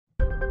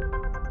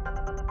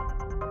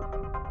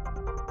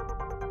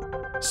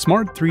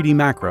Smart3D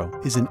Macro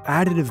is an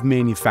additive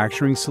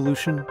manufacturing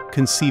solution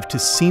conceived to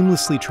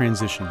seamlessly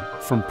transition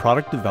from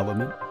product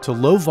development to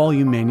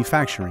low-volume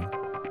manufacturing.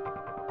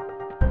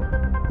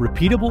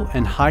 Repeatable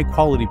and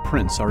high-quality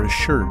prints are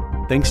assured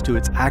thanks to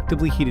its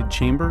actively heated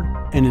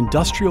chamber and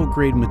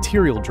industrial-grade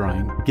material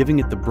drying, giving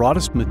it the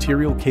broadest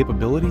material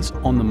capabilities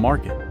on the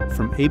market,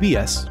 from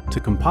ABS to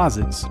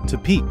composites to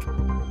PEEK.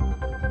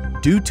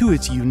 Due to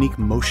its unique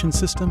motion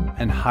system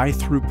and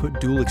high-throughput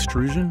dual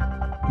extrusion,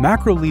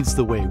 Macro leads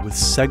the way with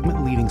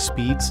segment-leading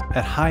speeds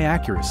at high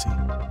accuracy.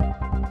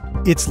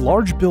 Its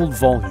large build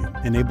volume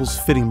enables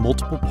fitting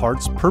multiple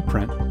parts per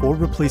print or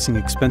replacing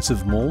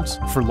expensive molds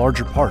for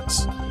larger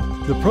parts.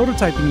 The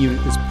prototyping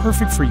unit is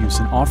perfect for use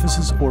in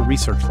offices or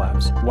research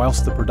labs,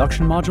 whilst the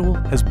production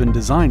module has been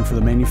designed for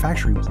the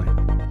manufacturing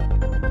plant.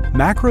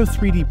 Macro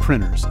 3D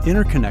printers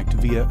interconnect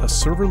via a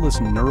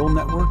serverless neural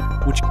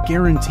network, which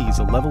guarantees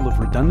a level of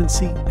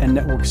redundancy and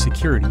network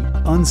security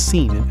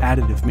unseen in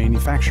additive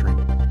manufacturing.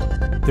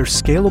 Their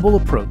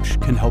scalable approach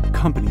can help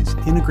companies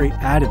integrate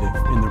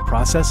additive in their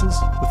processes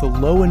with a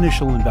low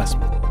initial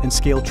investment and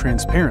scale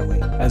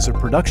transparently as their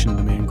production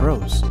demand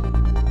grows.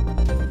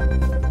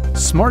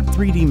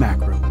 Smart3D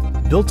Macro,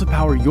 built to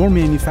power your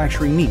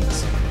manufacturing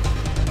needs